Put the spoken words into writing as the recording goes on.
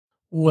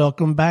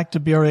Welcome back to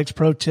BRX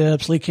Pro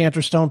Tips. Lee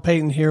Kantor Stone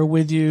Payton here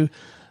with you.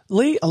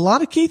 Lee, a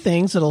lot of key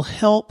things that'll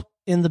help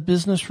in the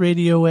Business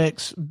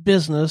RadioX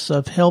business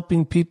of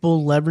helping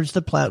people leverage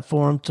the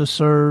platform to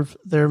serve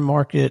their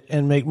market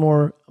and make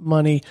more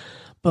money.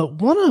 But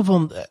one of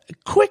them,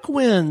 quick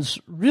wins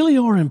really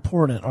are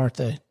important, aren't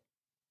they?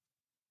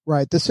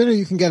 Right. The sooner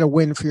you can get a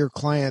win for your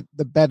client,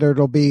 the better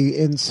it'll be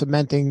in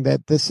cementing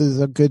that this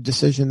is a good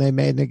decision they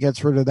made, and it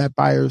gets rid of that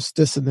buyer's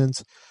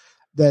dissonance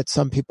that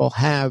some people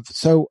have.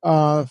 So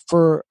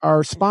for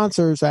our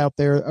sponsors out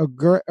there,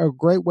 a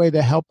great way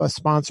to help a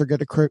sponsor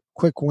get a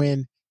quick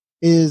win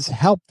is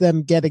help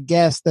them get a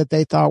guest that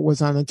they thought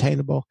was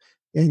unattainable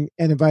and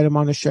invite them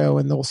on a show,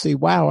 and they'll see,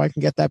 wow, I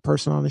can get that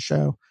person on a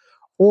show.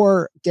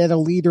 Or get a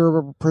leader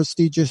of a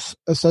prestigious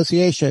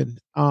association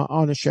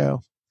on a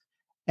show.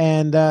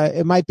 And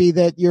it might be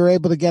that you're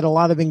able to get a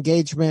lot of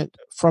engagement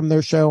from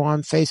their show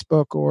on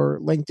Facebook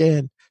or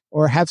LinkedIn,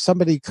 or have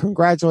somebody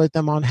congratulate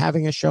them on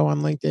having a show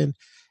on LinkedIn.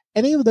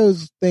 Any of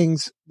those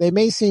things, they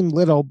may seem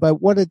little, but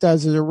what it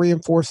does is it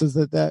reinforces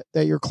that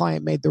your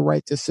client made the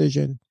right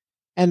decision.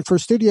 And for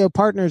studio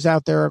partners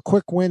out there, a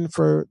quick win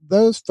for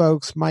those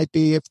folks might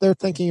be if they're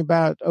thinking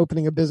about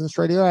opening a Business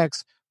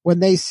RadioX,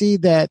 when they see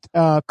that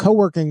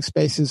co-working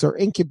spaces or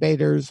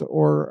incubators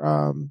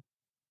or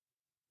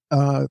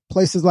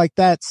places like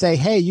that say,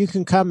 hey, you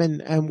can come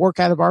and work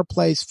out of our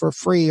place for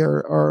free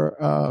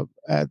or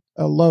at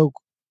a low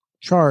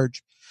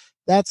charge.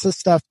 That's the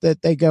stuff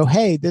that they go,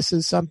 hey, this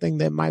is something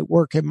that might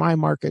work in my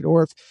market.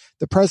 Or if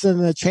the president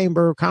of the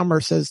Chamber of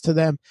Commerce says to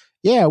them,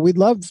 yeah, we'd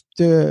love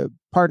to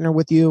partner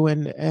with you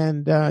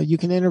and you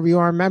can interview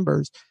our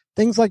members.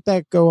 Things like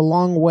that go a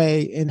long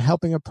way in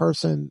helping a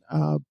person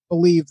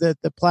believe that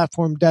the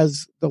platform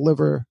does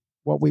deliver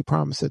what we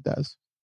promise it does.